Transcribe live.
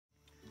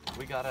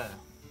we got a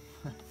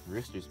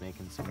rooster's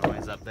making some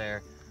noise up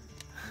there.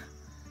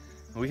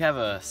 We have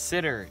a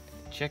sitter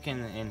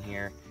chicken in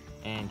here,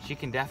 and she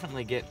can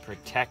definitely get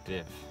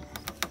protective.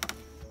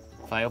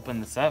 If I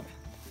open this up,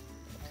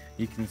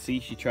 you can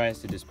see she tries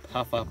to just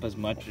puff up as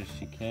much as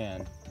she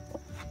can.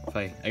 If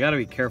I gotta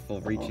be careful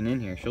of reaching in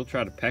here. She'll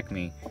try to peck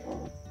me.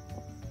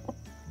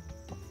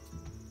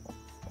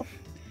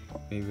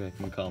 Maybe I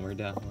can calm her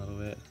down a little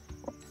bit.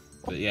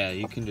 But yeah,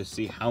 you can just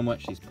see how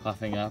much she's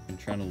puffing up and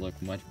trying to look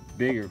much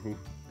bigger. Ooh,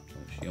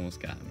 she almost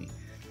got me.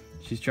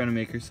 She's trying to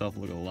make herself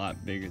look a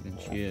lot bigger than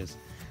she is.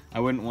 I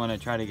wouldn't want to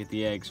try to get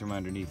the eggs from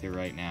underneath her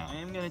right now. I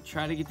am going to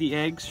try to get the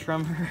eggs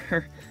from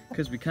her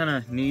because we kind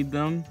of need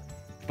them,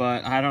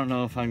 but I don't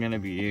know if I'm going to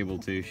be able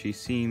to. She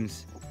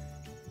seems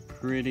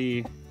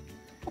pretty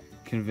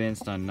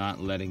convinced on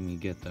not letting me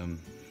get them.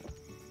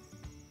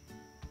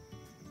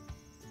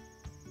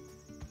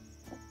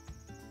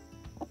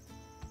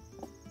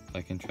 If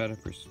I can try to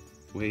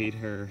persuade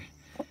her.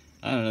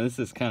 I don't know, this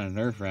is kind of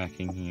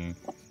nerve-wracking here.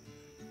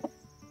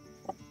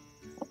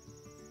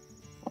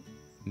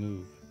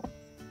 Move.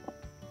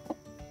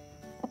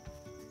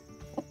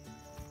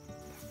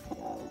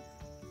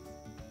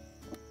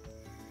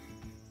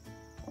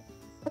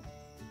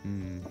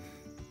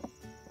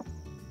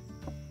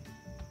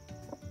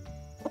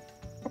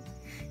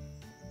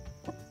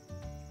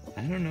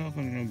 I don't know if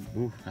I'm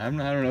gonna. I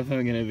don't know if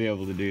I'm gonna be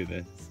able to do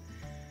this.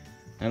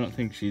 I don't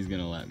think she's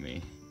gonna let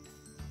me.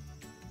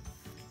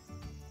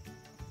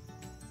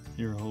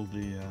 Here, hold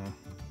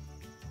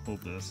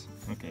this.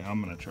 Okay,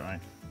 I'm gonna try.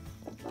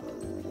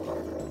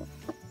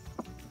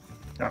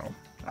 Oh,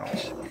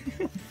 ouch.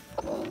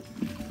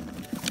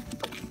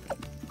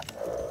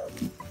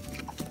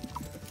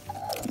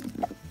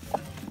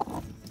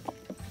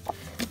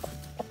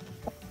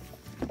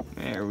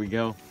 There we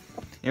go.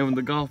 And when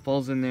the golf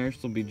ball's in there,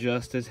 she'll be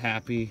just as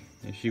happy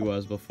as she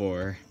was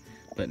before.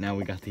 But now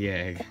we got the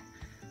egg.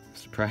 I'm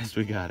surprised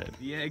we got it.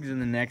 The eggs in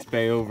the next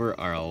bay over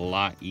are a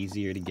lot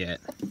easier to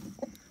get.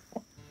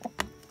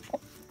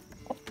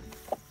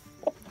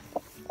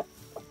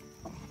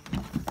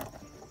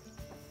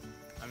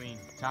 I mean,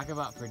 talk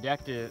about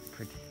protective.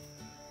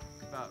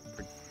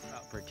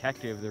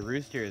 Protective. The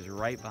rooster is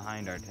right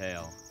behind our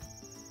tail.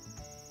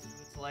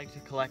 Like to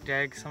collect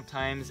eggs,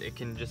 sometimes it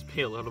can just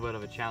be a little bit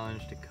of a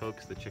challenge to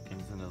coax the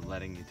chickens into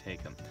letting you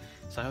take them.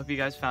 So I hope you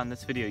guys found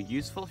this video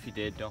useful. If you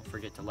did, don't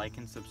forget to like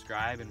and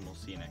subscribe, and we'll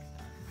see you next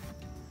time.